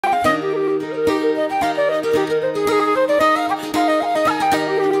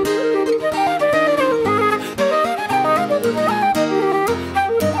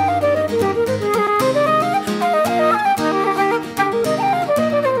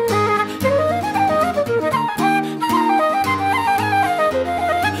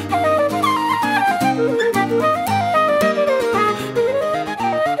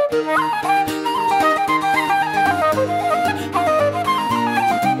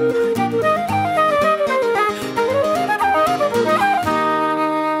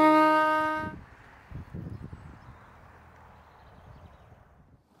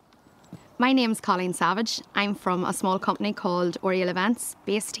My name's Colleen Savage. I'm from a small company called Oriel Events,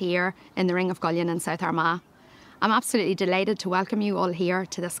 based here in the Ring of Gullion in South Armagh. I'm absolutely delighted to welcome you all here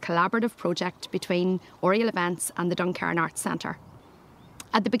to this collaborative project between Oriel Events and the Duncairn Arts Centre.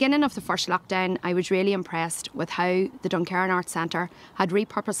 At the beginning of the first lockdown, I was really impressed with how the Duncairn Arts Centre had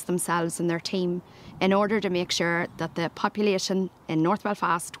repurposed themselves and their team in order to make sure that the population in North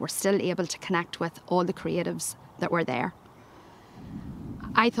Belfast were still able to connect with all the creatives that were there.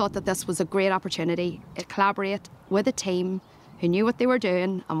 I thought that this was a great opportunity to collaborate with a team who knew what they were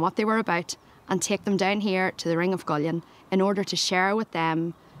doing and what they were about and take them down here to the Ring of Gullion in order to share with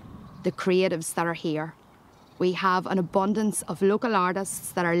them the creatives that are here. We have an abundance of local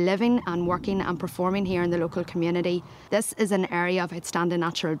artists that are living and working and performing here in the local community. This is an area of outstanding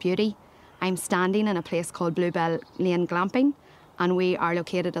natural beauty. I'm standing in a place called Bluebell Lane Glamping, and we are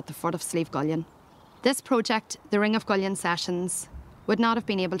located at the foot of Slieve Gullion. This project, the Ring of Gullion Sessions, would not have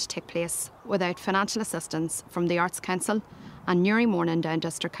been able to take place without financial assistance from the Arts Council and Newry, Mourne and Down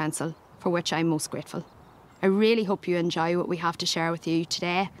District Council, for which I'm most grateful. I really hope you enjoy what we have to share with you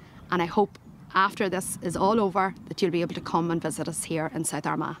today, and I hope after this is all over that you'll be able to come and visit us here in South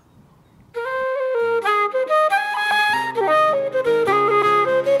Armagh.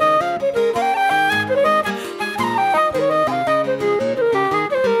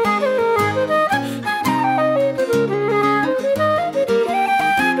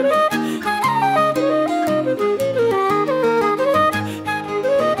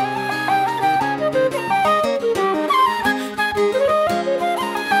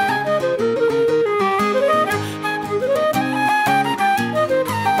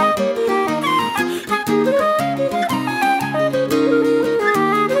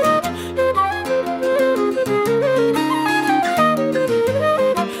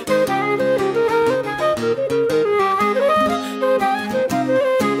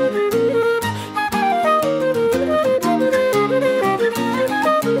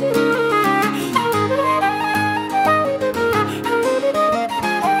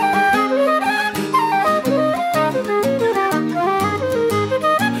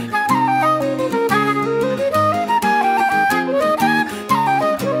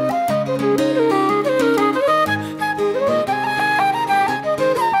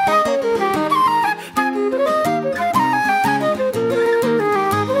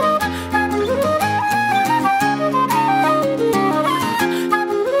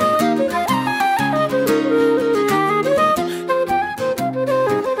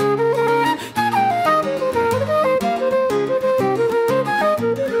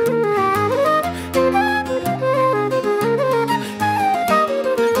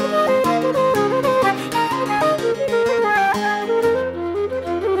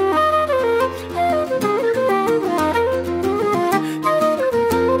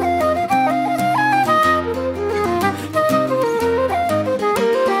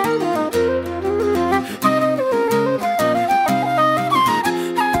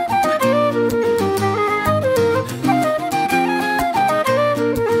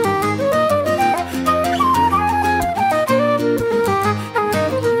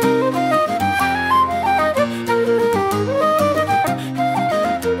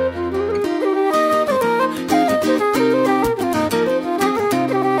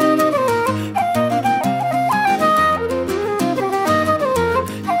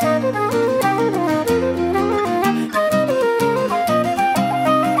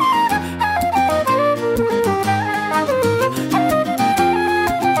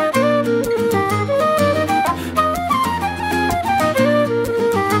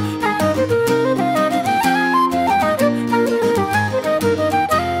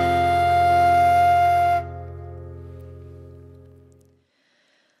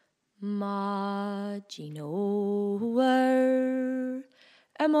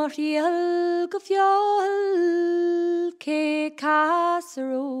 Oriel Gullion ke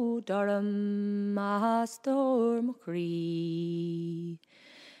casero Odhran Murphy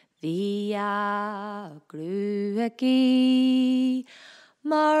via Ruairí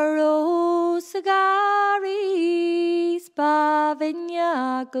Maro Sagari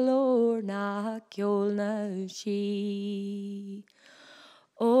Spavinya Glorna Kyolna she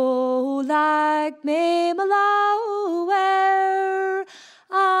oh like me malawer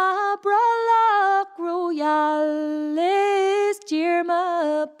Abralak Royal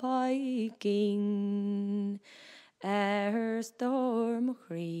Dearma Piking Storm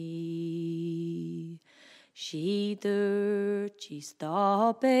Cree She dirty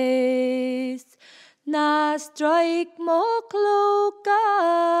stoppes Na strike mo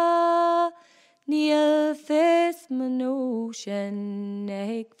cloca Níl fis man ocean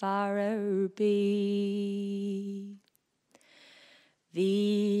ag farar bí.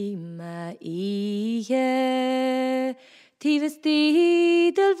 Bhí ma ihe Tífas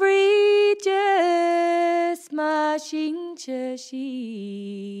dídal bhrídes ma sínte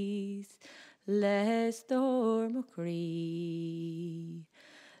síos les dormachrí.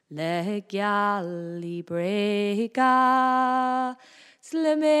 Le geallí brega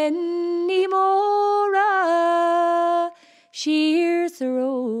Sliminní móra Sír sa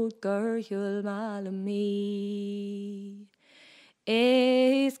ród gurthúil malamí.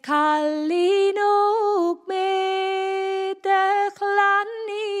 Is Colleen óg me de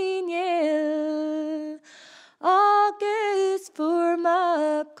chlanníil agus fuair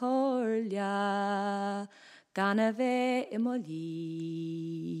ma cóirle Cana bheith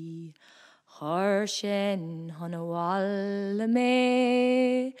imolí. Chur sin Úna Walsh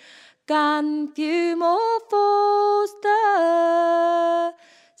me gan fiú mó fósta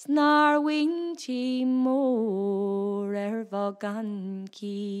Snar wintí mór bhagan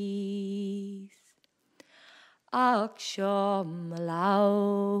cís. Ach seo ma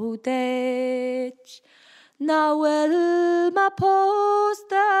laudit na bhfuil ma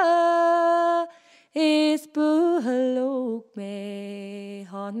pósta is buhalóg me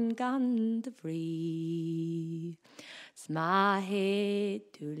hon gan de bhrí. Sma héad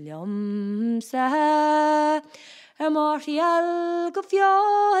tú liomsa Oriel go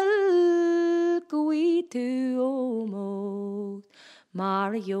fiol go bhí tú ómód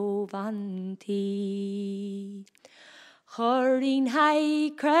mar jovantí. Choirín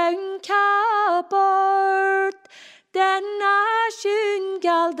haid crown cabort den náisiún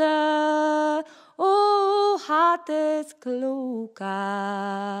gealda ó hatas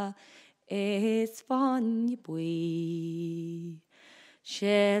clóca is fan buí.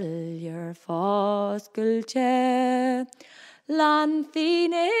 Sheillir foscailte Lan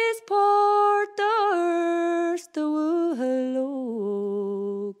fin is porters do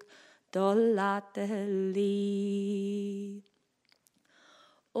uhalóg dul at the lí.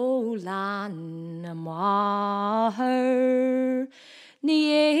 O lan na maher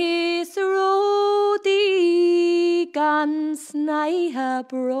ní is ródí gan snaithe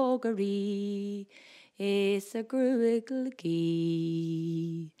brogarí is a gruigl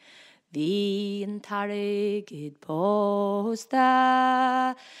gí. Bhí an Pádraig id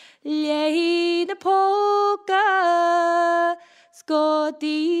pósta léi na póca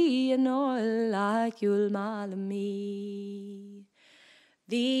scodí an oil aithúil malamí.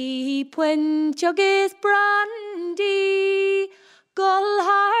 Bhí puint agus brandy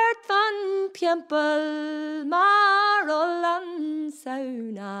golhart van piempel mar an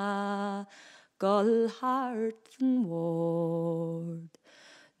sauna golhart van ward.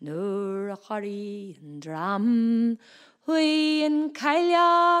 Nuair a choirí an dram hui an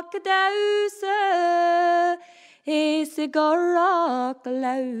caileach dausa is a gorach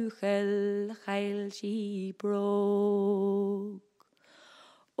lauchel chail si brog.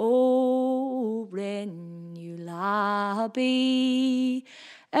 O brenn labi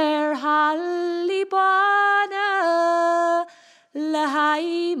halli bana le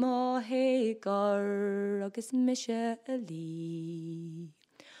haim ó hégar agus mise a lí.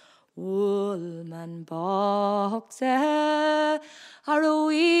 Woolman boxe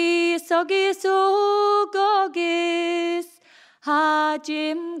Arois agus ogogis ha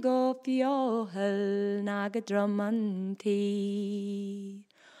Jim go fiohel nagadramantí.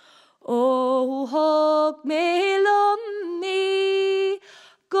 O hog me lommi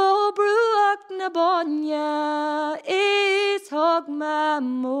go bruach na bonya is hog ma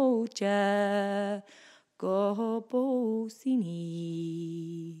moja go bosini.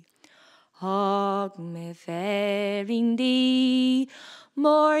 Hog me ferindi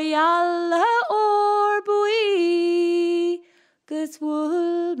morialla orbui gus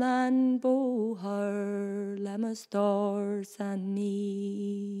woolman bohar lemastor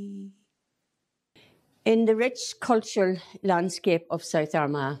sanni. In the rich cultural landscape of South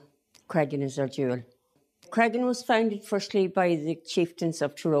Armagh, Cregan is our jewel. Cregan was founded firstly by the chieftains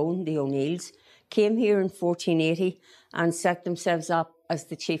of Tyrone, the O'Neills, came here in 1480 and set themselves up as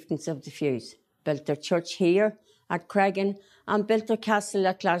the chieftains of the Fews, built their church here at Cregan and built their castle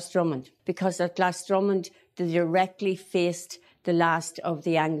at Glasdrummond, because at Glasdrummond they directly faced the last of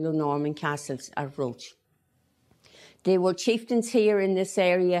the Anglo-Norman castles at Roche. They were chieftains here in this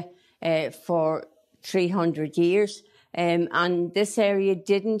area for 300 years, and this area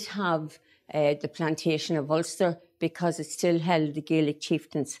didn't have the plantation of Ulster because it still held the Gaelic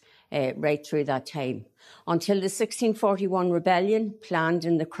chieftains right through that time. Until the 1641 rebellion planned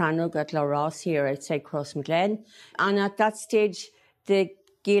in the Crannog at Ross here outside Crossmaglen. And at that stage, the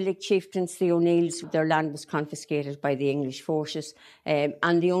Gaelic chieftains, the O'Neills, their land was confiscated by the English forces,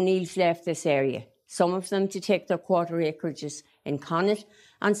 and the O'Neills left this area. Some of them to take their quarter acreages in Connacht,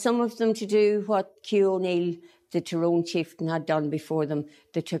 and some of them to do what Hugh O'Neill, the Tyrone chieftain, had done before them.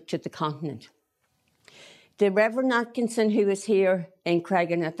 They took to the continent. The Reverend Atkinson, who was here in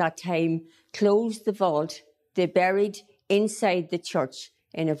Cregan at that time, closed the vault. They buried inside the church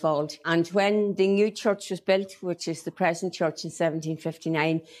in a vault. And when the new church was built, which is the present church in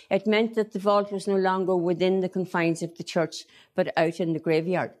 1759, it meant that the vault was no longer within the confines of the church, but out in the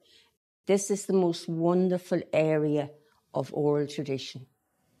graveyard. This is the most wonderful area of oral tradition.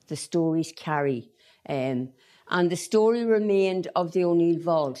 The stories carry. And the story remained of the O'Neill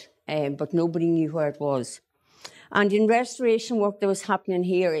vault, but nobody knew where it was. And in restoration work that was happening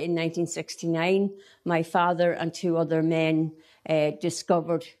here in 1969, my father and two other men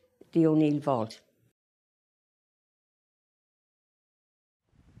discovered the O'Neill vault.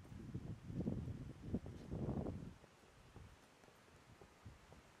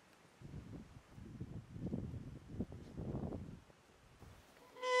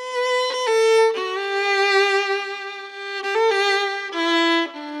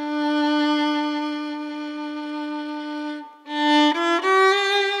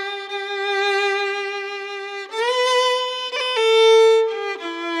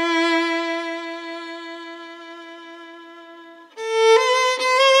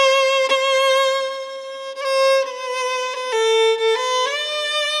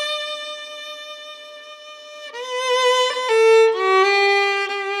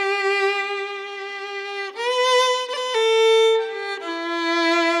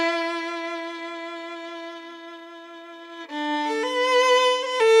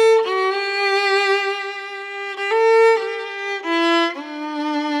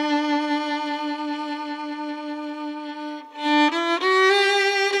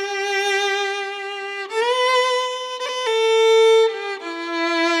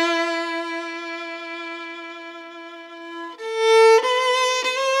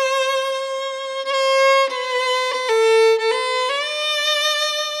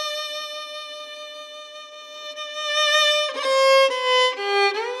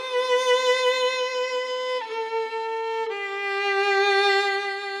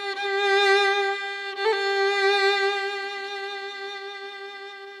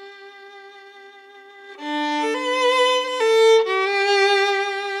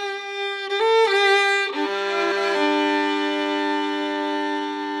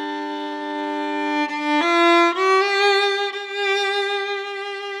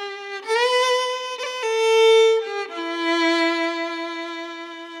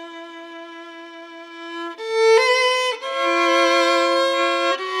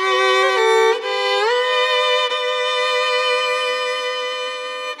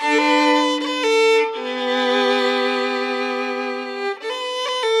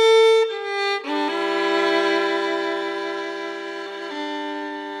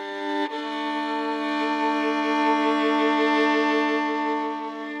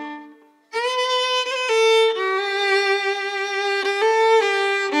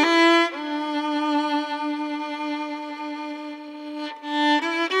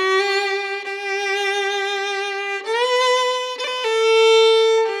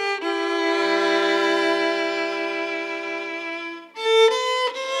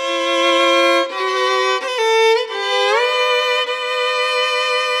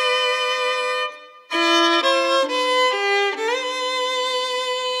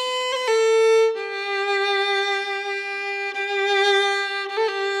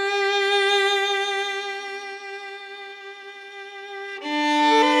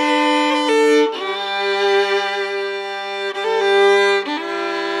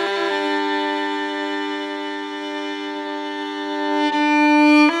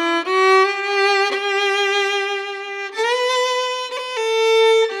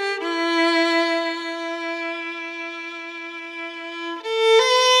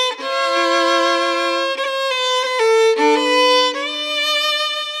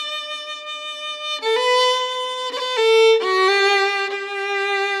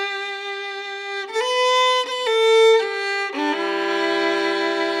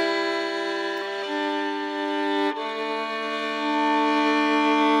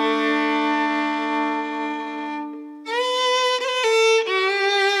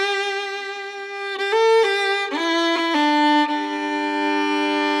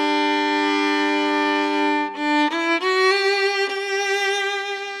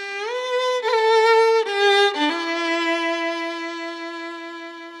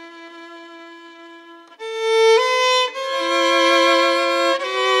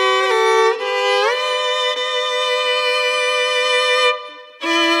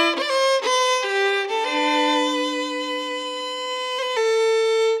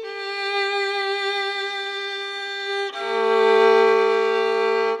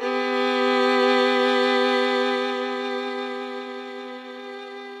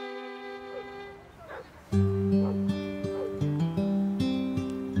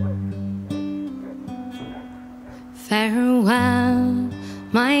 Farewell,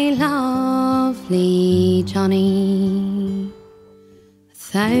 my lovely Johnny,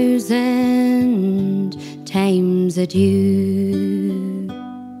 1,000 times adieu.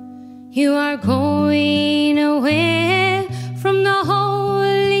 You are going away from the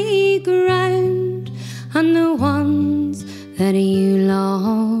holy ground and the ones that you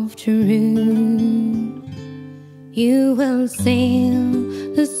love to rue. You will sail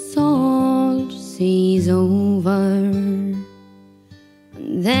the salt seas over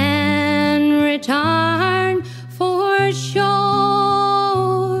and then return for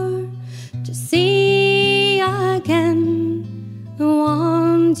shore to see again the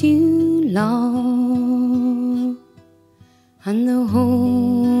ones you love and the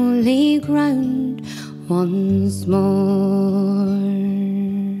holy ground once more.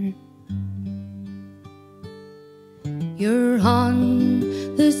 You're on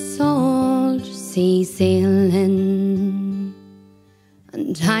the salt sea sailing,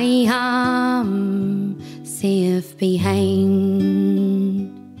 and I am safe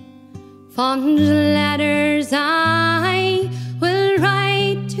behind. Fond letters I will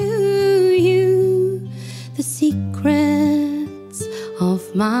write to you, the secrets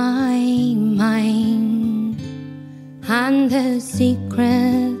of my mind and the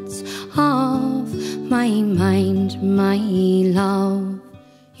secrets of my mind, my love.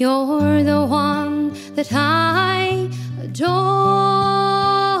 You're the one that I adore,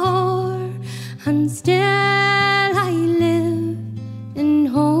 and still I live in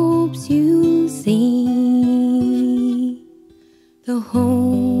hopes you'll see the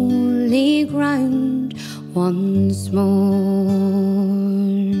holy ground once more.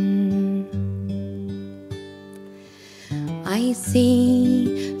 I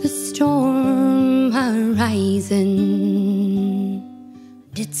see the storm arising,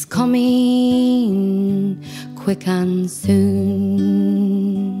 it's coming quick and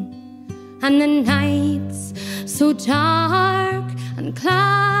soon, and the nights so dark and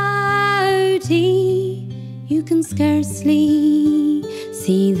cloudy you can scarcely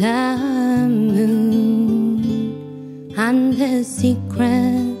see the moon, and the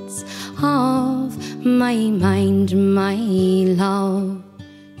secrets of my mind, my love.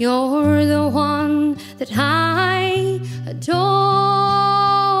 You're the one that I adore,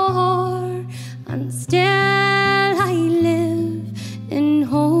 and still I live in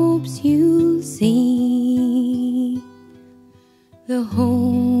hopes you'll see the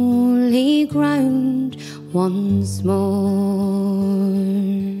holy ground once more.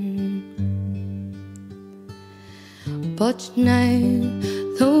 But now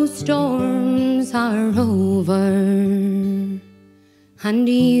those storms are over, and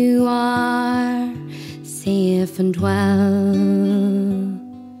you are safe and well.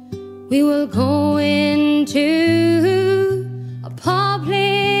 We will go into a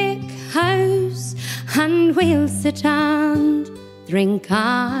public house, and we'll sit and drink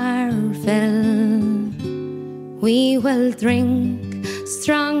our fill. We will drink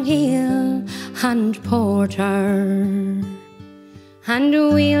strong ale and porter, and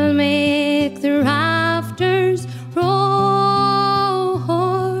we'll make the rafters roar.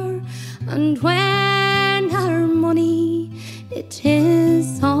 And when our money it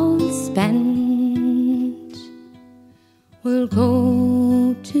is all spent, we'll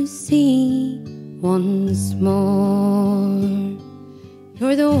go to sea once more.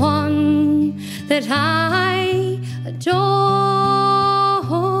 You're the one that I adore,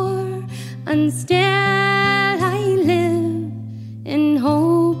 and still I live in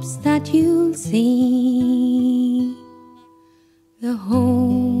hopes that you'll see the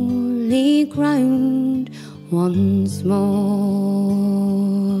holy ground once more.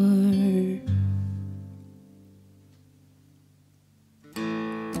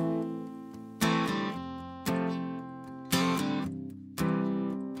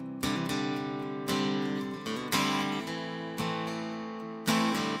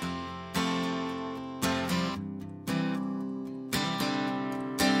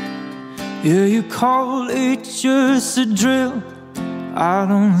 Yeah, you call it just a drill. I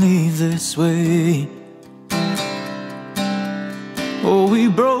don't leave this way. Oh, we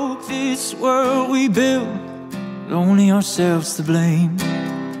broke this world we built, only ourselves to blame.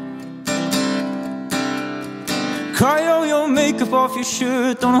 Cry all your makeup off your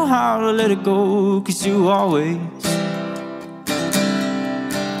shirt, don't know how to let it go, 'cause you always.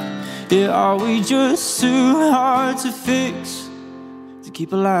 Yeah, are we just too hard to fix, to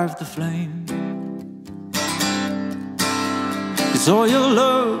keep alive the flame? 'cause all your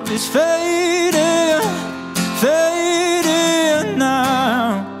love is fading, fading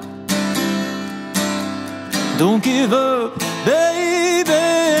now. Don't give up,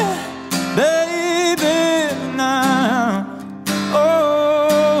 baby, baby now.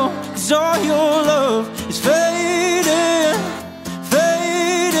 Oh, 'cause all your love is fading,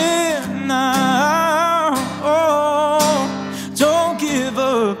 fading now. Oh, don't give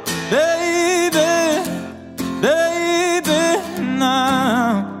up, baby, baby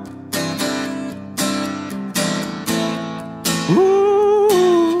now.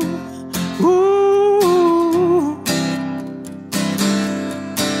 Ooh, ooh,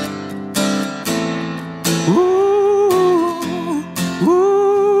 ooh, ooh.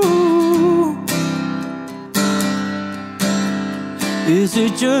 Is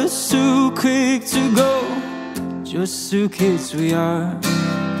it just too quick to go? Just two kids we are.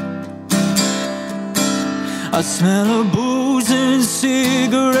 I smell of booze and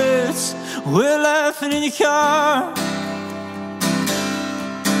cigarettes. We're laughing in your car,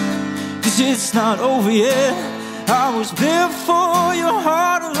 'cause it's not over yet. I was there for your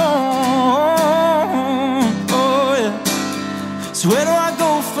heart alone. Oh yeah. So where do I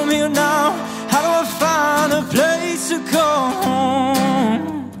go from here now? How do I find a place to call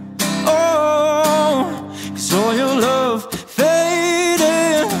home? Oh, 'cause all your love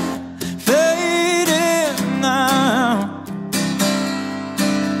fading, fading now.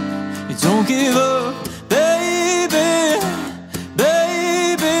 You don't give up, baby,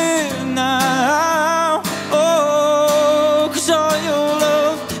 baby now. Oh, 'cause all your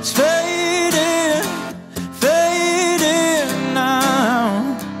love is fading, fading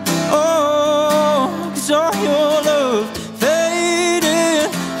now. Oh, 'cause all your love fading,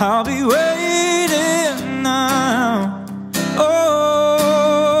 I'll be waiting now. Oh,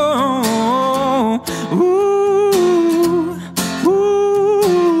 ooh, ooh,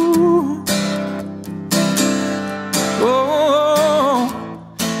 oh,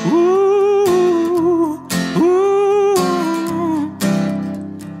 ooh, ooh.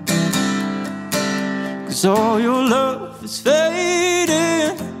 'Cause all your love is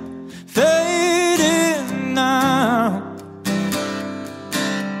fading, fading now.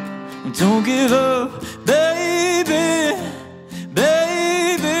 Don't give up, baby,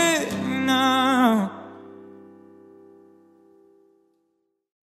 baby now.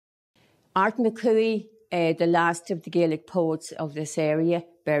 Art McCooey, the last of the Gaelic poets of this area,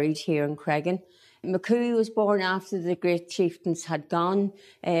 buried here in Cregan. McCooey was born after the great chieftains had gone,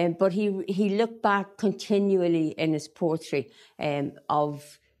 but he looked back continually in his poetry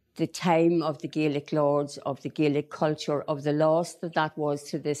of the time of the Gaelic lords, of the Gaelic culture, of the loss that was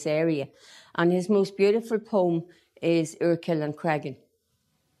to this area. And his most beautiful poem is Úrchil an Cregan.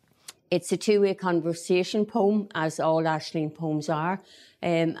 It's a two-way conversation poem, as all Aisling poems are.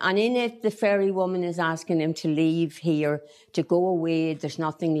 And in it, the fairy woman is asking him to leave here, to go away. There's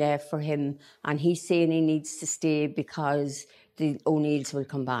nothing left for him. And he's saying he needs to stay because the O'Neills will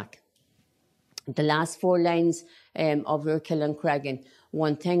come back. The last four lines of Úrchil an Cregan.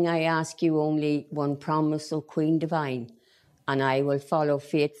 One thing I ask you only, one promise, O Queen Divine, and I will follow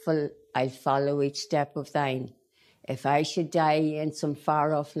faithful, I'll follow each step of thine. If I should die in some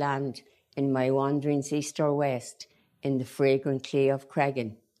far-off land, in my wanderings east or west, in the fragrant clay of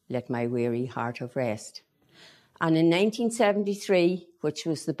Cregan, let my weary heart have rest. And in 1973, which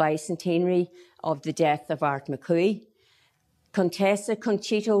was the bicentenary of the death of Art McCooey, Contessa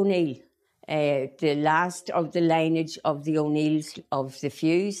Conchita O'Neill, the last of the lineage of the O'Neills of the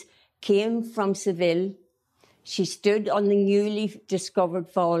Fews, came from Seville. She stood on the newly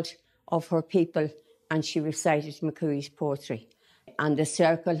discovered vault of her people and she recited McCooey's poetry. And the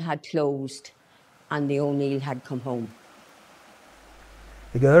circle had closed and the O'Neill had come home.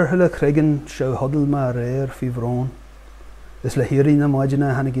 Ag Úrchil an Cregan seo huddle ma réir fi bhrón. Is le hirí na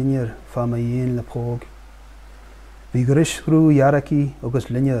maidina hana ginnear fa ma dhéon le póg. Bhí gris grú jarrací agus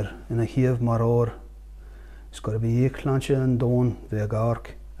linnear ina chiamh mar ór. Is gur bhí éclánse an dón bhí ag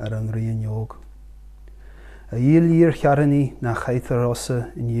arc ar an rion jóg. A dhéal ír chearraní na chaitar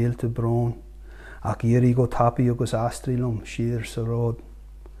osa in dhéalte brón, ach írí go tapaí agus astrílum siar sa ród.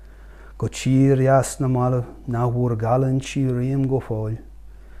 Go tír jas na mala na bhúr galan tí riam go fáil.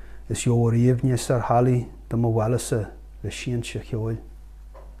 Is jo riamhnes ar halaí do mo bhhalasa le síonse cheoil.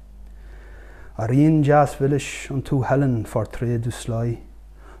 A rion jas villis an tú helen for tréad u slai,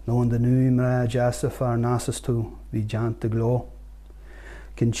 nó an den nu mra jasa far nasas tú hí jant de gló.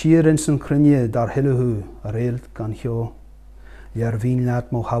 Cyn tír in san crinne dar hiluhu a réalt gan cheo, liar vín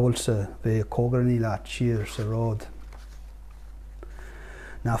leat mo hawlsa ve cógraní leat tír sa ród.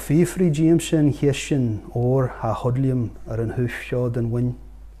 Na fifri James sin hieshin or ha hodlium an hufshaw den win.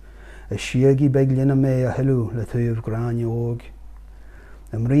 A shiagi beglina me a hilu le tuiv gran og.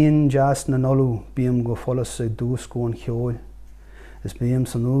 Rin jas na nolu beam go follows a dúsco an chiol. Is beam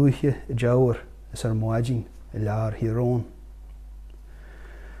san uche a jawr is moagin a lar hiron.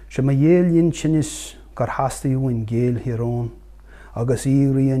 Se ma yel yin chinis gar hasti win gale hiron. Agus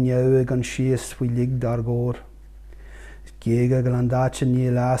iri an yawe gan shies wi lig dar gor. Giega glandache ni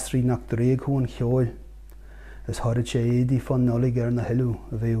lastri nak dreg hu an chiol. Is harrit edi fan nolig na hilu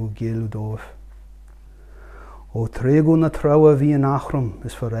a veu gale dof. O trego na trawa vi an achrum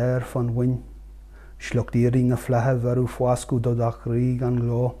is for van win. Slucht die na flahe veru fwasku dodach rig an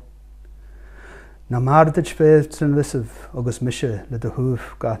glo. Na mardet speelt yn lysyf agus mishe le de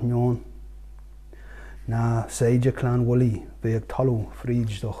hoof gat nyon. Na seidje clan wully veag talu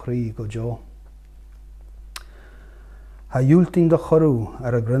friij do chri go jo. Ha yulting de choru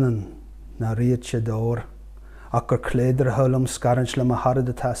a grinnen na rietje door. Akker kleder hulum scarrens le ma harde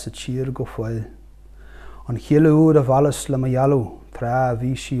de tasse cheer go foil. An hele oer of alles le ma yallo tra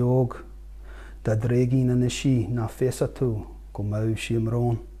vi si og. Da dregin an ishi na fesa tu go mau si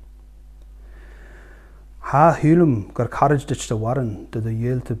roon. Ha hulum gar carriage ditch de warren de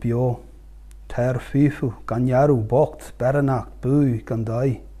yel te bio. Ter fifu ganyaru bocht berenacht bui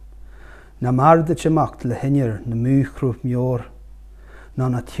gandai. Na marditje macht le hinjer na muchroep mjor. Na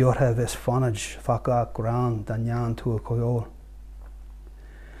na tjorhe ves fanage faka gran dan jan to a koyor.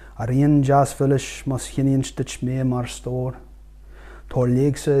 Arien jas village mas hinien stitch me mar store. Tor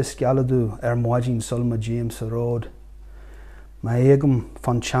leegse scaladu moagin sulma James road. Ma egum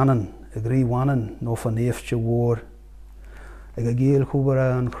van Channon agri wannen no van eftje war. Ag a geel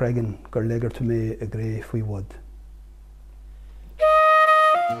hubera an Cregan gur leger to me agri fwy wood.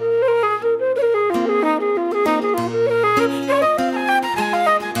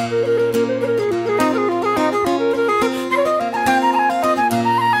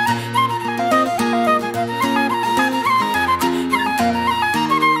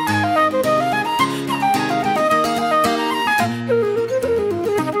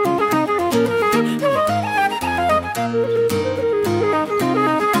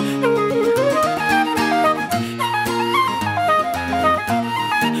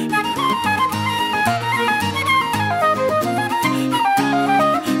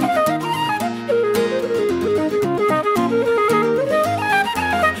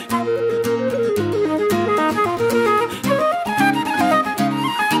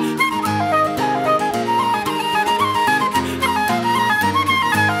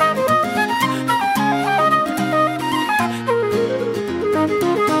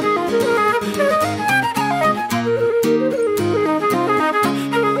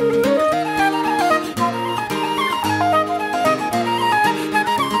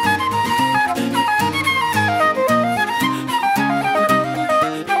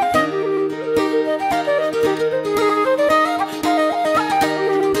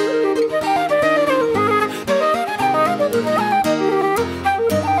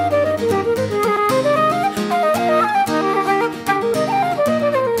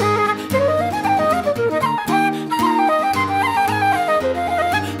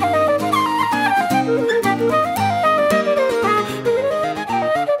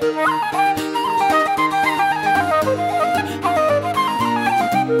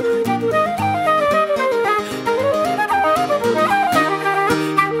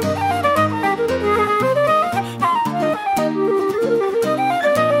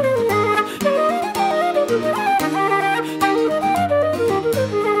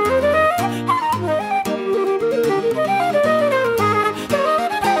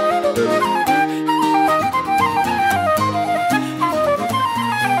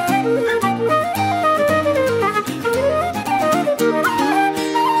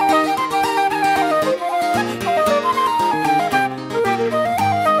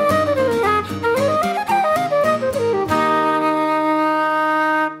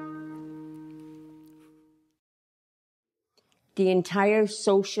 The entire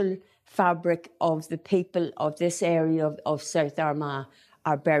social fabric of the people of this area of South Armagh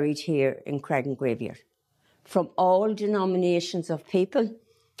are buried here in Cregan Graveyard. From all denominations of people,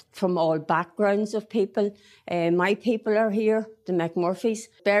 from all backgrounds of people. My people are here, the McMurphys.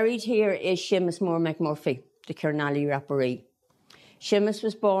 Buried here is Seamus Moore McMurphy, the Cunnane Ruairí. Seamus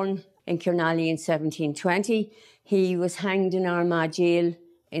was born in Cunnane in 1720. He was hanged in Armagh jail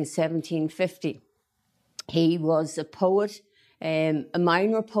in 1750. He was a poet, a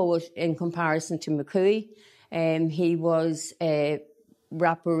minor poet in comparison to McCooey. He was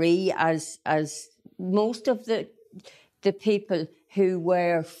Ruairí as most of the the people who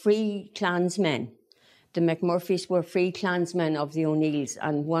were free clansmen. The McMurphys were free clansmen of the O'Neills,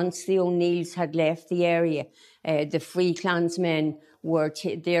 and once the O'Neills had left the area, the free clansmen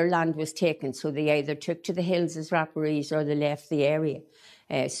their land was taken, so they either took to the hills as Rapparees or they left the area.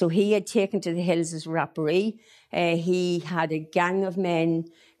 So he had taken to the hills as Rapparee. He had a gang of men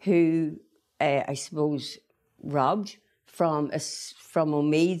who, I suppose, robbed from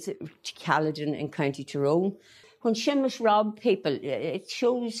Omeath to Caledon in County Tyrone. When Seamus robbed people, it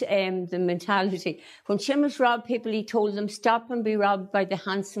shows the mentality. When Seamus robbed people, he told them, stop and be robbed by the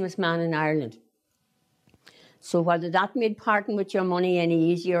handsomest man in Ireland. So whether that made parting with your money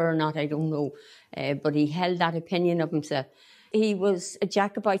any easier or not, I don't know. But he held that opinion of himself. He was a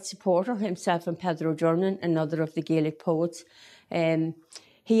Jacobite supporter, himself and Pedro Durnan, another of the Gaelic poets.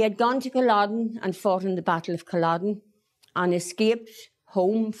 He had gone to Culloden and fought in the Battle of Culloden and escaped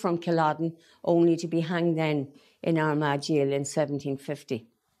home from Culloden, only to be hanged then in Armagh jail in 1750.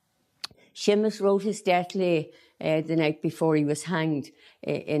 Seamus wrote his death lay the night before he was hanged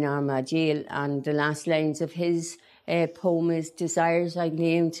in Armagh jail, and the last lines of his poem is, desires I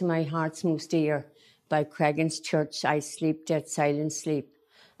claim to my heart's most dear, by Cregan's church I sleep dead silent sleep,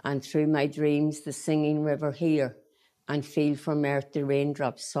 and through my dreams the singing river hear, and feel from earth the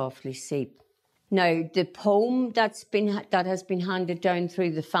raindrops softly seep. Now, the poem that has been handed down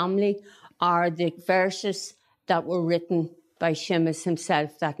through the family are the verses that were written by Seamus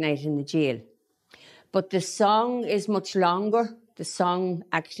himself that night in the jail. But the song is much longer. The song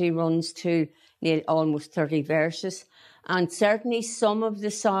actually runs to almost 30 verses. And certainly some of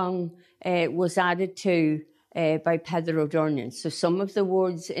the song was added to by Pedro O'Durnan. So some of the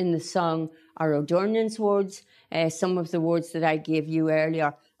words in the song are O'Durnan's words. Some of the words that I gave you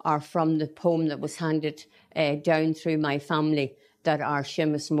earlier are from the poem that was handed down through my family, that are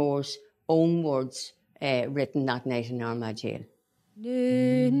Seamus Moore's own words written that night in Armagh jail.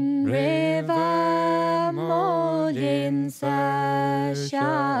 Nun river molin sa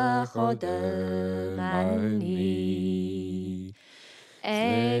shachodel manni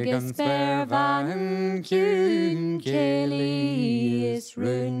Egan spare van kyn kelis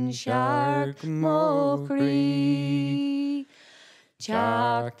run shark mokri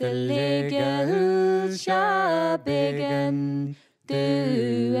Chak the ligel sha biggen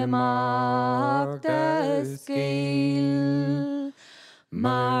du amak the scale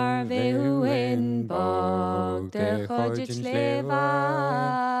Mar vehuin bog de chodich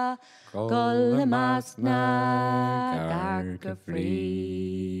leva Gol the mask na garga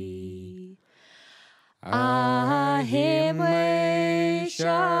free A him we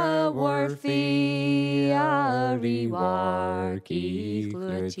sha warfi a riwarki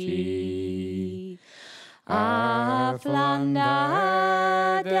glutchi A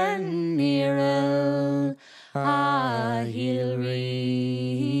flanda den nirel A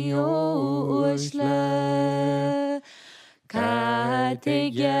hilri o usle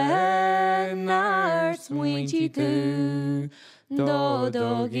Catigyen ar swinchi tu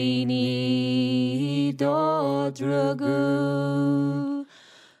Do Guiney do drugu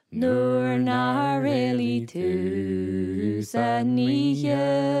Nur na really tu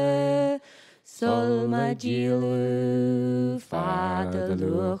saniye Solma jilu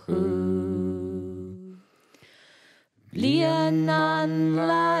fadaluchu Blian an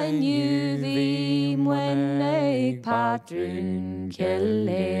la nuvi mwen patrin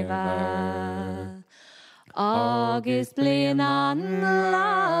keleva August blian an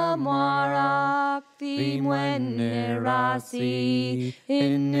la morak fi mwen rasi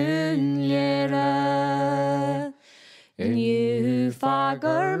in unlera Nu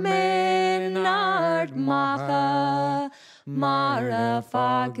fagur menard macha Mara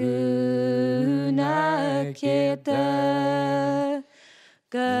faguna kita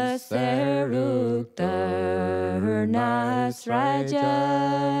Geseruk der nasraja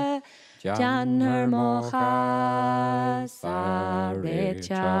Jan her mocha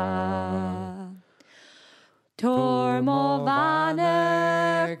sarecha Tor mo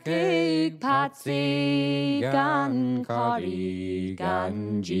vaner gig patsy gan kari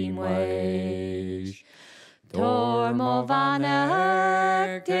gan jimwesh Tor mo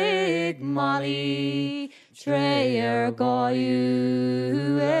vaner gig molly treyer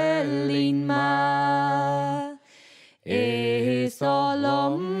goyu elin ma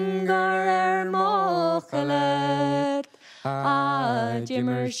Solongar mochalet a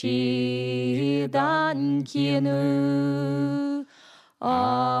jimmer she dan kienu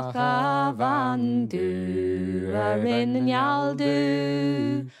och avandu a rin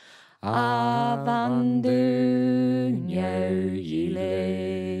yaldu avandu nyau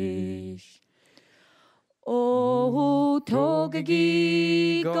yilesh O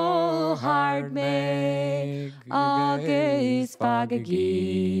agus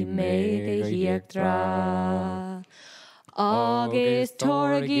fagagi me hiagdra. Agus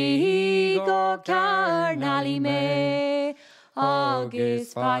toragi go carnali me,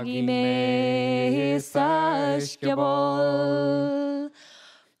 agus fagi me sashkabol.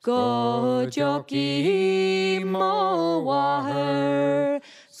 Go joki mo wahar,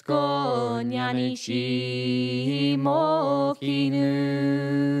 skonyani shi mo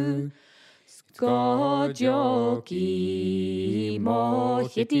kinu. Go joki mo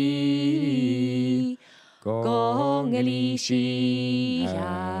hiti, go ngali shi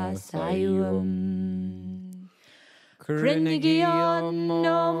asayum. Krinigion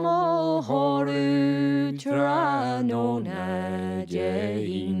no mo horu tranona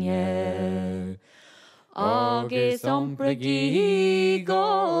jehigne. Agus ompragi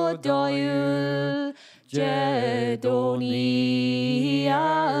go doyul jedoni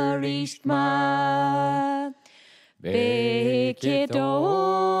arishma. Bekit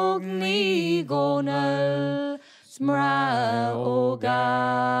ogni gonal smra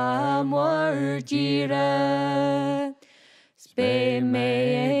ogam warjira. Spe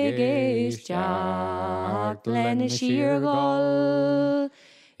meges jack len shirgol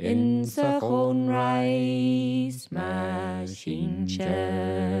in sa chonrai smashing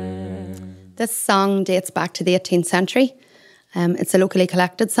chair. This song dates back to the 18th century. It's a locally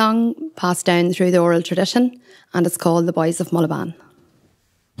collected song passed down through the oral tradition, and it's called The Boys of Mullaban.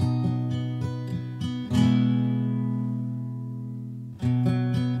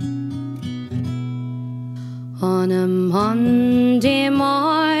 On a Monday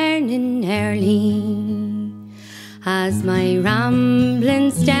morning early, as my rambling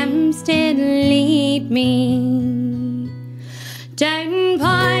stems did lead me down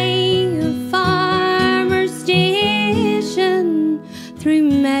by a farmer's station, through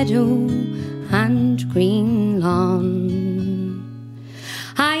meadow and green lawn,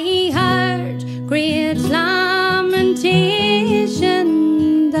 I heard great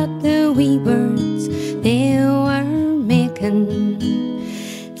lamentation that the wee birds they were making,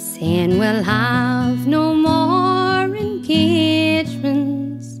 saying we'll have no more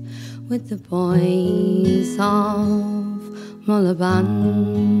engagements with the boys of Mullaban.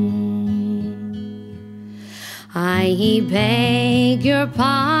 I beg your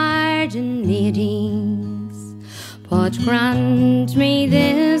pardon, ladies, but grant me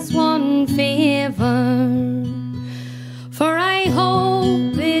this one favour, for I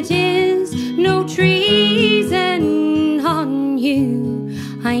hope it is no treason on you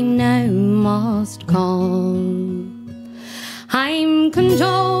I now must call. I'm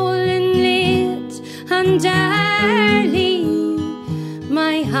condoling late and early,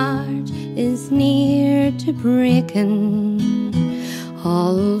 my heart is near to breaking,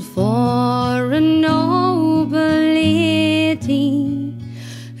 all for a noble lady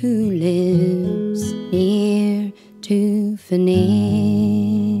who lives near to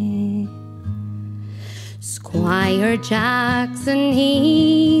Finney. Squire Jackson,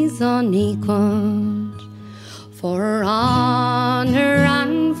 he's unequalled for honour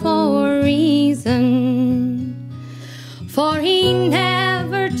and for reason, for he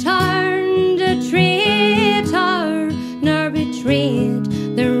never turned a traitor nor betrayed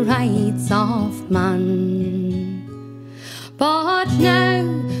the rights of man. But now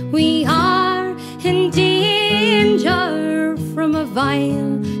we are in danger from a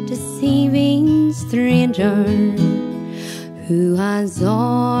vile, deceiving stranger who has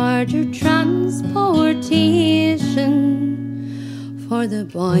ordered transportation for the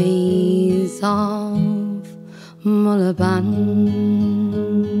boys of Mullaban.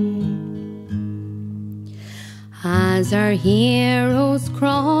 As our heroes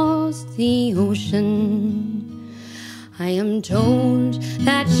cross the ocean, I am told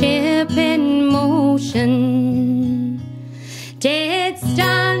that ship in motion did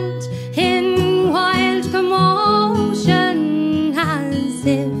stand in wild commotion, as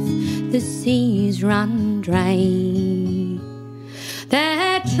if the seas ran dry.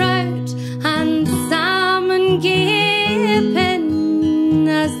 The trout and salmon gaping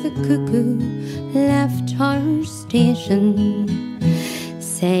as the cuckoo left her station,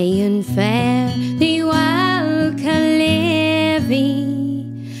 saying fare thee well, Callevy,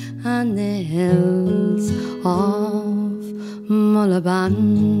 and the hills of Mullaban.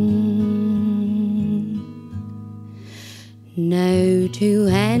 Now to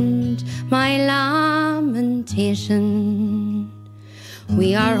end my lamentation,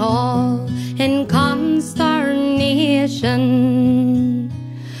 we are all in consternation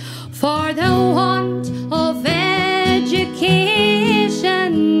for the want of education.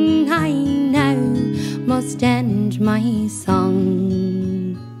 I now must must end my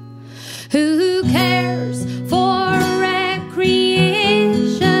song. Who cares for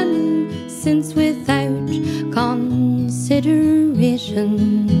recreation, since without consideration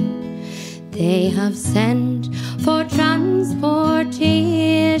they have sent for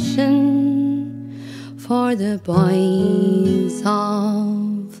transportation for the boys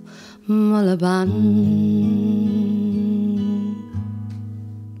of Mullaban.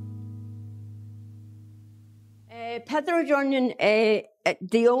 Pádraig Odhran,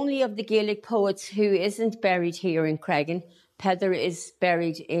 the only of the Gaelic poets who isn't buried here in Creggan. Pádraig is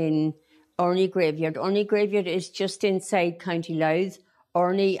buried in Orny Graveyard. Orny Graveyard is just inside County Louth.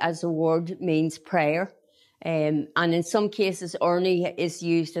 Orny as a word means prayer. And in some cases, Orny is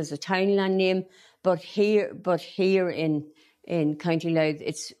used as a townland name, but here in County Louth,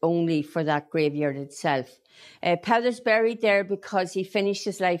 it's only for that graveyard itself. Pádraig's buried there because he finished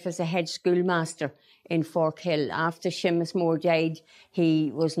his life as a head schoolmaster in Forkhill. After Seamus Moore died,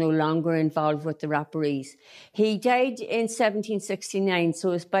 he was no longer involved with the Rapparees. He died in 1769,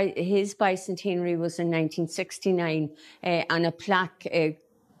 so his bicentenary was in 1969, and a plaque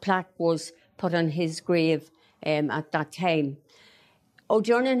was put on his grave at that time.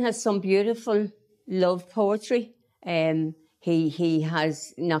 Odhran has some beautiful love poetry. He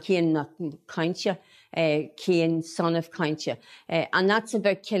has Noccian Concha, Cian, son of Concha, and that's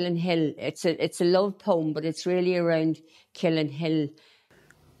about Killinhill. It's a love poem, but it's really around Killinhill.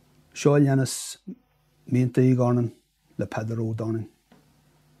 Seoil Yanis Minta Garnan le Pádraig O'Donnell.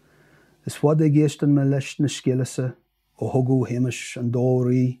 Is what I guessed in my list na skillese, o Hugo Hamish and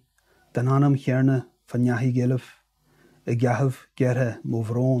Ruairí, den anam Chierne van Yahi Gilif, a Gahav Gerhe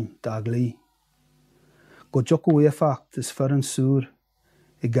Mourne Dagli. Go Jocko Efacht is Ferren Sur,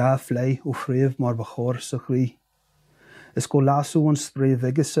 a Gah Fly o Frave mar Bachor Sachri. Is go Lasso and Spray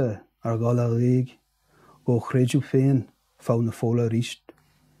Vigese, ar Gala Rig, go Chreju Fain, faun the Fola Richt.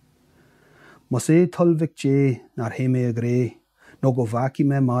 Mas Tulvik J, nar Heme a Grey, no go Vaki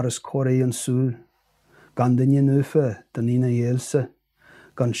me Maris Corey and Sul, Gandinian Ufe, Danina Yelse,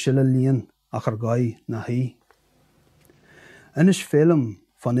 Gan Shilla Lien, Achargai, Nahi. In his film,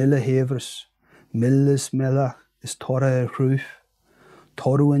 Van Ille Hevers, Millis Melach is Torra Roof,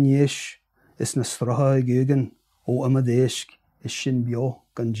 Toru and Yesh is na Straha Gugan, O Amadesk is Shin Bio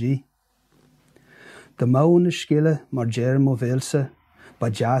Ganji. De Maun is Skille, mar Jermo Velse, ba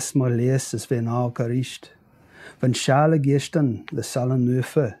Jas mar Lees is Venal Karist. Van Shale Gistan, the Salan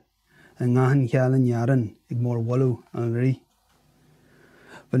Nufe, and Gahan Jalen Yaren, ig more Wallow and Ri.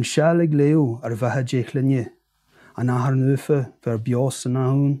 Van Shale Gleo, ar Vaha Jechlinje, an Ahar Nufe, ver Bios and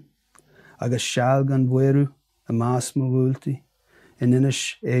Ahun, agus Shal gan Bueru, a Mas Mawulti, in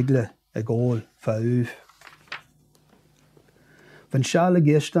Inish Egle, a Gol, Fauf. Van Shale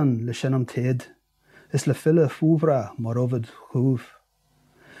Gistan, le Shenam Ted, is le Fille Fuvra, Marovid Hoof.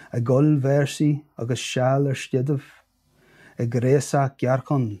 A Gull Versi, agus Shal Stidov, a Gresa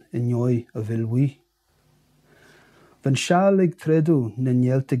Gyarkon, in Joy a Vilwi. Van Shal ig Tredu, nin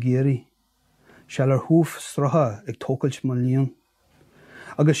Yelte Giri, Shal Hoof Straha, ig Tokelch Malion.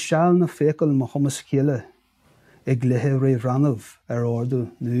 Agus Shal na Fekel Mohammed Kille, ig Lehe Re Ranov, Ordu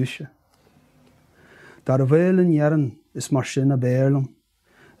Nusha. Dar Veil in Jaren is Marshina Berlum,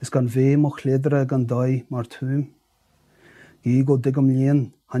 is gan Ve moch Ledra gan Dai Martum. Gigo Digam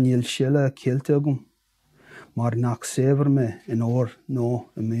Lien, Haniel Shilla Kiltegum, Mar Nak Sever me in Or no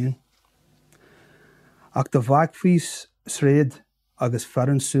Amen. Ac de Vakfis Sred agus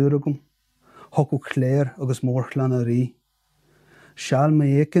Ferren Suragum, Hoku Clare agus Mourne Shal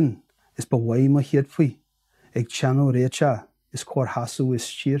Maeken is Bawai ma Hietfi, eg Chano Recha is Cor Hasu is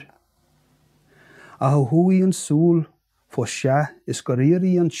Shir. Ahui and Soul, for Sha is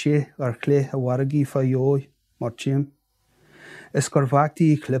Goriri and Che ar Clay Hawaragi Fayoi, Marchim. Is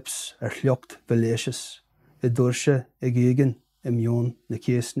Corvacti Eclipse ar Lliocht Velicious, I Dursha Egigan, Imion na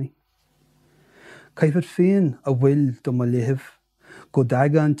Kiesni. Kaifet Fein a Will do Malihiv, go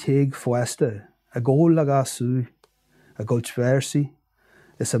Daga and Teg Fuesta, a Gol Laga Su, a Gulch Versi,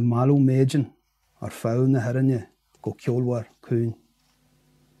 is a Malu Majin, or Faun na Heranya, go Kjolwar Kuhn.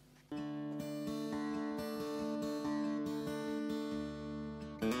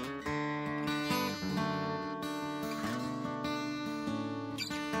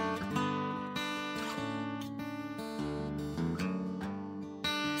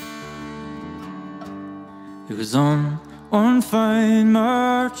 It was on one fine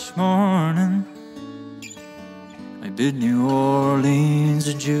March morning I bid New Orleans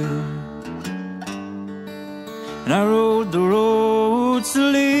adieu, and I rode the roads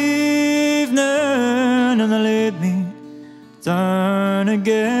till evening, and they laid me down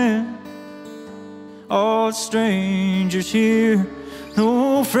again. Oh, all strangers here,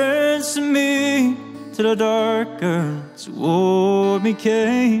 no friends to me, till a dark girl toward me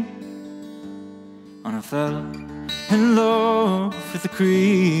came. And I fell in love with a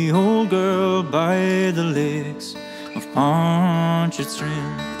Creole girl by the lakes of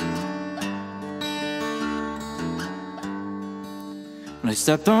Pontchartrain. When I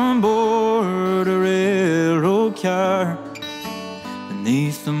stepped on board a railroad car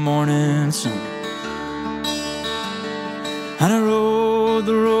beneath the morning sun, and I rode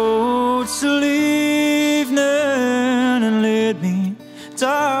the roads till evening and laid me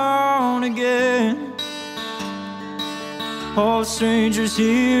down again. All strangers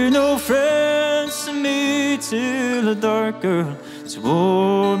here, no friends to me, till a dark girl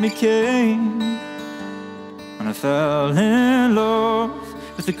toward me came. And I fell in love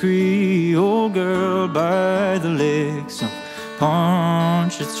with a Creole girl by the lakes of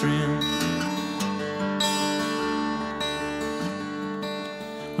Pontchartrain.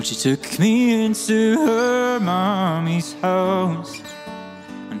 Well, she took me into her mommy's house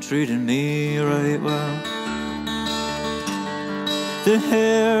and treated me right well. The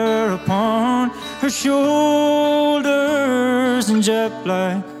hair upon her shoulders and jet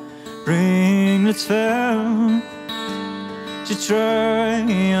black ringlets fell. She tried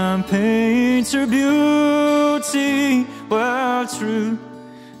and paint her beauty, well, true,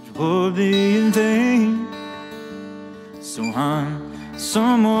 it would be in vain. So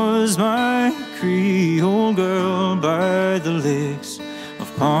handsome was my Creole girl by the lakes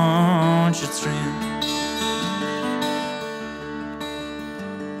of Pontchartrain.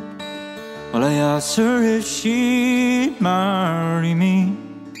 Well, I asked her if she'd marry me.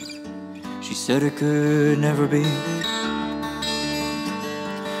 She said it could never be,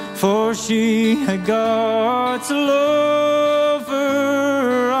 for she had got a lover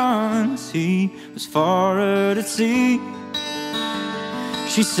and he was far out at sea.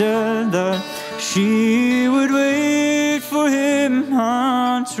 She said that she would wait for him,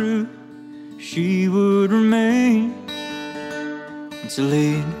 and true, she would remain until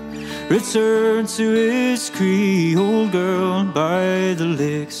he'd return to his Creole girl by the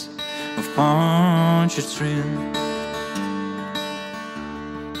lakes of Pontchartrain.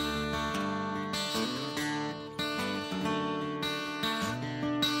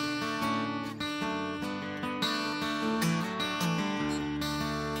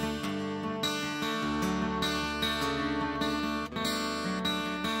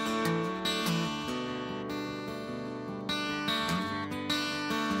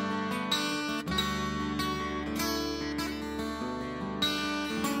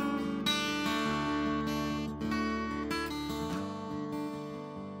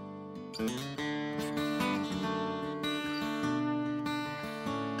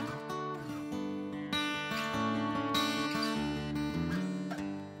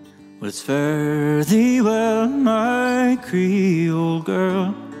 Well, it's fare thee well, my Creole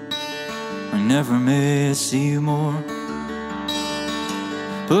girl, I never may see you more,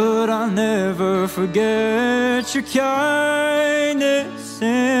 but I'll never forget your kindness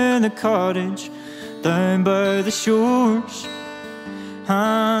in the cottage down by the shores,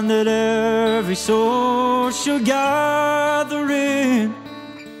 and that every soul shall gather in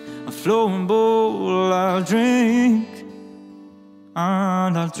a flowing bowl. I'll drink,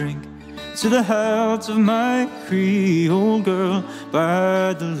 and I'll drink to the health of my Creole girl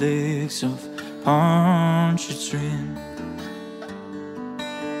by the lakes of Pontchartrain.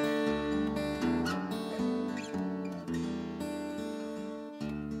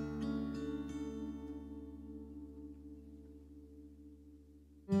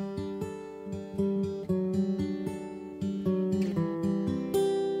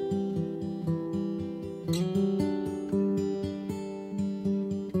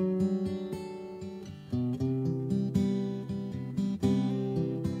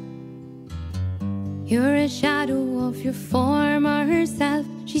 You're a shadow of your former self,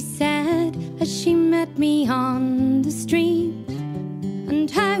 she said as she met me on the street.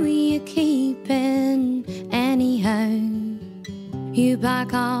 And how are you keeping anyhow? You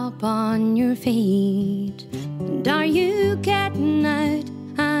back up on your feet? And are you getting out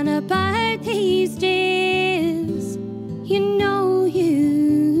and about these days? You know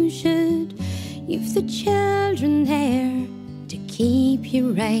you should. You've the children there to keep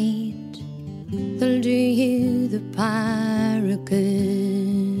you right. They'll do you the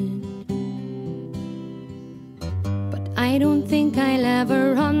good. But I don't think I'll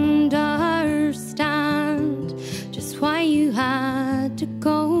ever understand just why you had to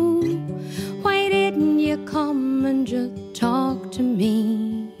go. Why didn't you come and just talk to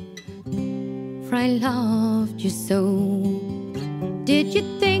me? For I loved you so. Did you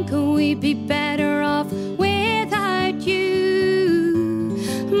think we'd be better off without you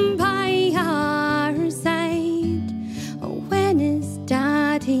by our side? Oh, when is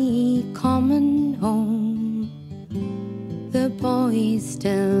Daddy coming home? The boys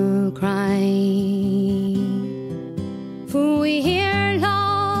still cry, for we hear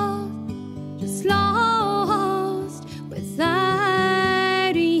lost, just lost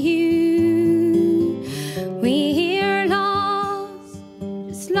without you. We hear lost,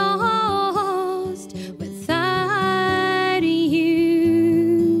 just lost without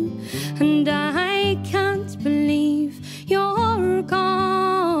you. And I can't believe you're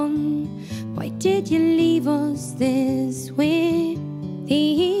gone. Why did you leave us this way?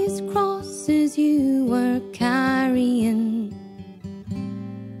 These crosses you were carrying,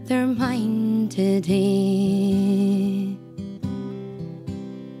 they're mine today.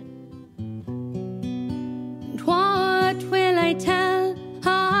 And what will I tell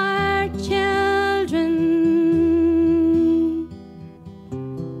our children?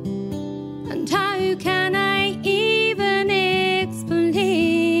 And how can I even explain?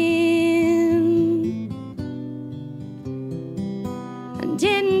 And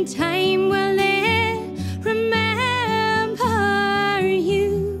in time will they remember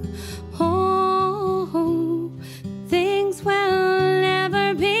you? Oh, things will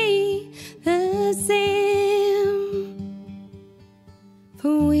never be the same.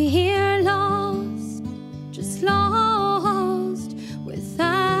 For we're lost, just lost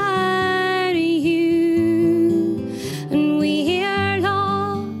without you. And we're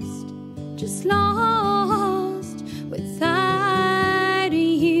lost, just lost without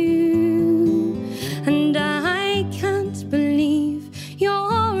you. And I can't believe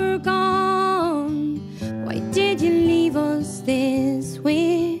you're gone. Why did you leave us this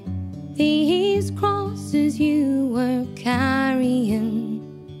way? These crosses you were carrying,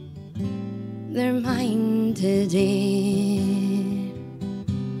 they're mine today.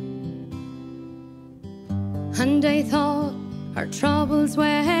 And I thought our troubles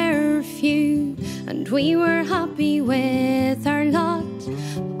were few, and we were happy with our lot.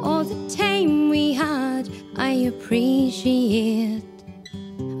 All the time we had, I appreciate,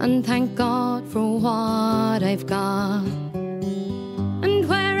 and thank God for what I've got. And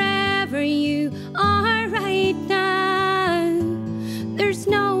wherever you are right now, there's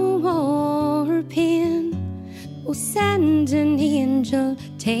no more pain. Oh, send an angel,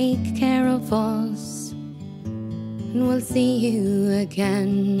 take care of us, and we'll see you again.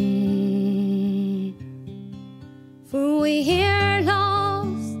 For we're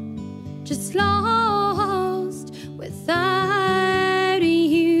lost, just lost without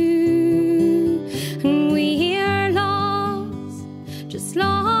you. And we're lost, just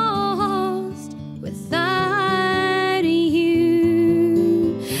lost without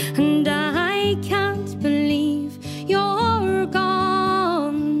you. And I can't believe you're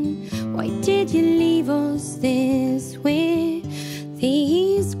gone. Why did you leave us this way?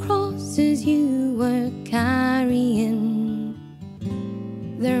 These crosses you were carrying,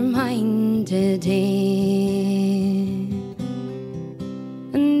 they're mine today.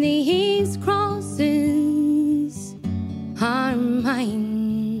 And these crosses are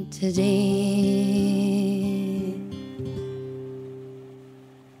mine today.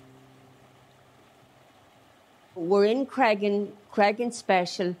 We're in Cregan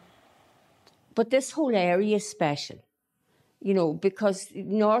special, but this whole area is special, you know, because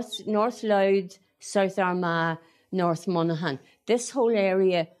North Louth, South Armagh, North Monaghan, this whole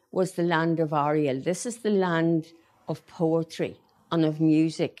area was the land of Oriel. This is the land of poetry and of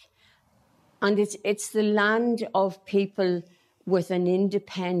music. And it's the land of people with an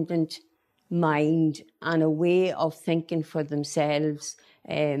independent mind and a way of thinking for themselves,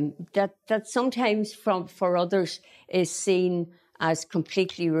 that sometimes for others is seen as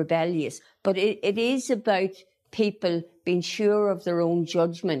completely rebellious. But it is about people being sure of their own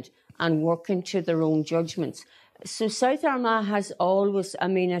judgment and working to their own judgments. So South Armagh has always, I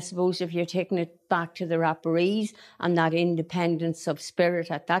mean, I suppose if you're taking it back to the Rapparees and that independence of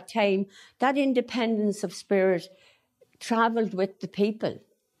spirit at that time, that independence of spirit travelled with the people,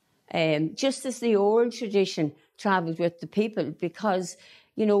 just as the oral tradition travelled with the people, because,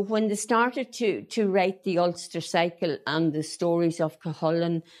 you know, when they started to write the Ulster Cycle and the stories of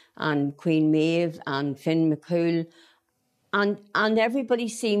Cunnane and Queen Maeve and Finn McCool, and everybody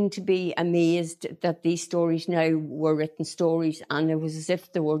seemed to be amazed that these stories now were written stories, and it was as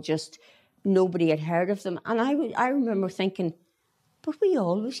if they were just, nobody had heard of them. And I remember thinking, but we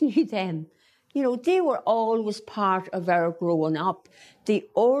always knew them. You know, they were always part of our growing up. The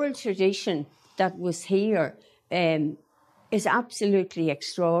oral tradition that was here is absolutely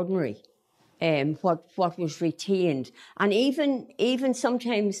extraordinary. What was retained, and even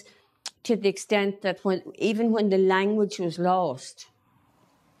sometimes to the extent that when the language was lost,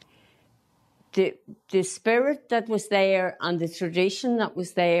 the spirit that was there and the tradition that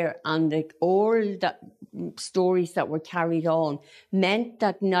was there and the oral stories that were carried on meant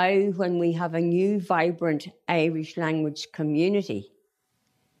that now when we have a new vibrant Irish language community,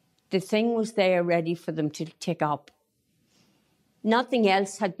 the thing was there ready for them to take up. Nothing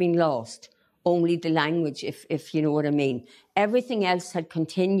else had been lost, only the language, if you know what I mean. Everything else had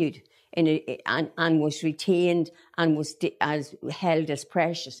continued and was retained and was held as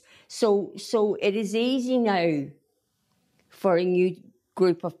precious. So it is easy now for a new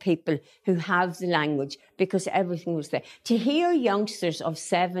group of people who have the language because everything was there. To hear youngsters of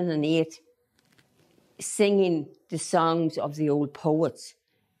 7 and 8 singing the songs of the old poets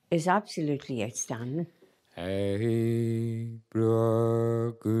is absolutely outstanding. Eg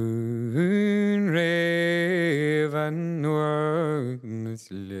brogun revan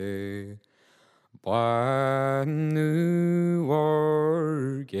nuagnesle Banu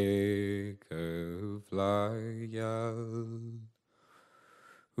warge kevlayal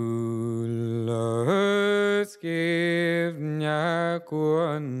Ulas give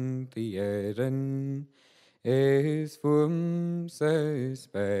nyakuantieren is fum ses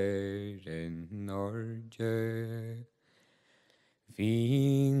beren orge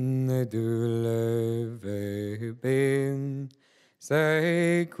Fin dule ben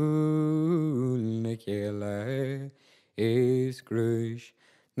sei cool nekele is grush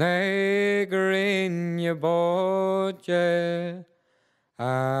negrin je bodje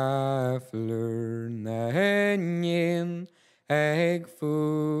aflur nenjen eg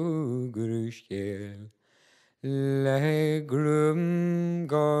fu grushkel Legrum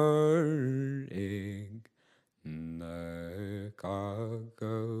gar ig ne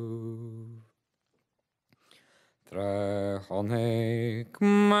kago Trachonhek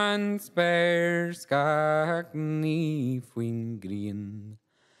man spare skak ni fuin green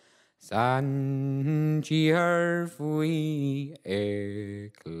San chiar fui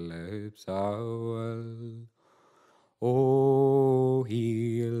eclipse awal O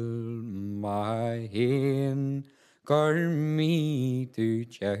heal my hen garmi to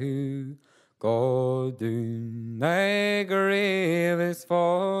chehu Godun negreves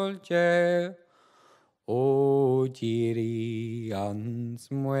folche O jiri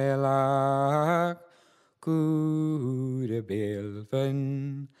ansmuelak Gure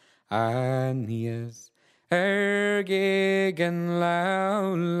belven Anies gegen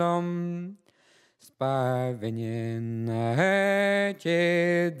laulom Spavenjen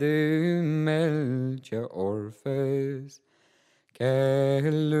je du melche orfes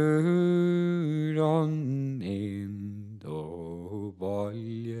Keluron in do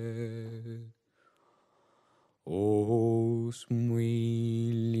bolje O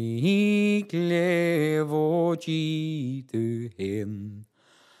smuili klevoji tu hen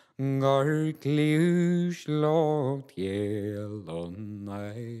Gar klius lagt jelon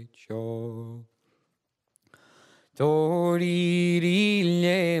eicho Toriri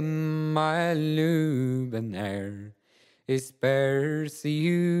maluben is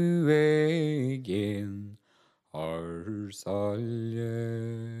persiu again Arsalje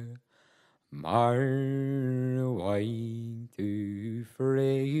Mar wai tu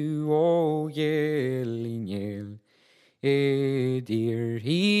freu o yelinel Edir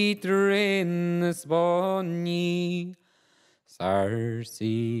hitrin sponni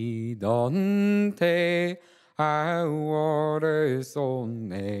Sarsi donte Aware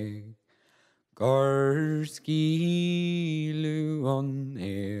sonne Garskilu on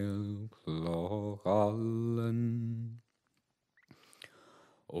el clochallen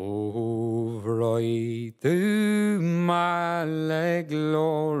Overai tu maleg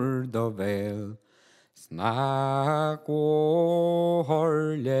lord of el Snack o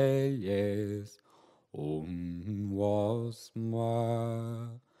harleyes was ma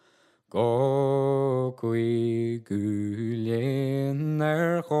Go qui gulien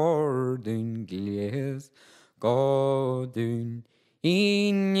gordun gles Godun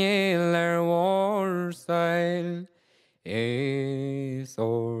injeler warsail is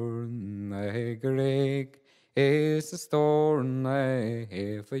orne greg is storne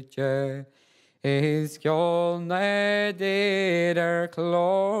hefetje is kjolne der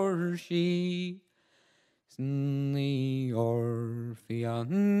klorski Sni orfian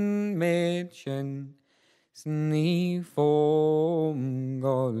mädchen Sni fångoljere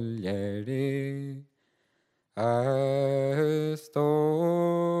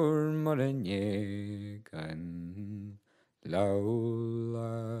storm and lowlad.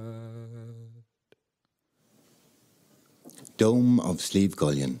 Dome of Slieve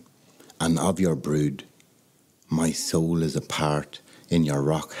Gullion, and of your brood, my soul is a part in your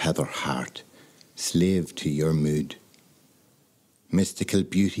rock heather heart, slave to your mood. Mystical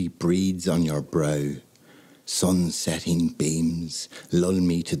beauty breeds on your brow, sun-setting beams lull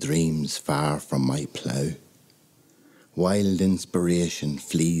me to dreams far from my plough. Wild inspiration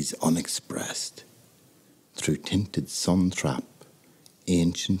flees unexpressed, through tinted sun trap,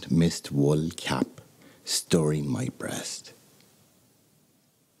 ancient mist wool cap, storing my breast.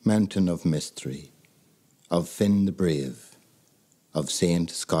 Mountain of mystery, of Finn the brave, of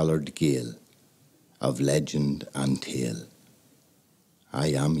Saint Scholard Gael, of legend and tale, I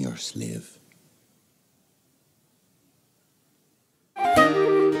am your slave.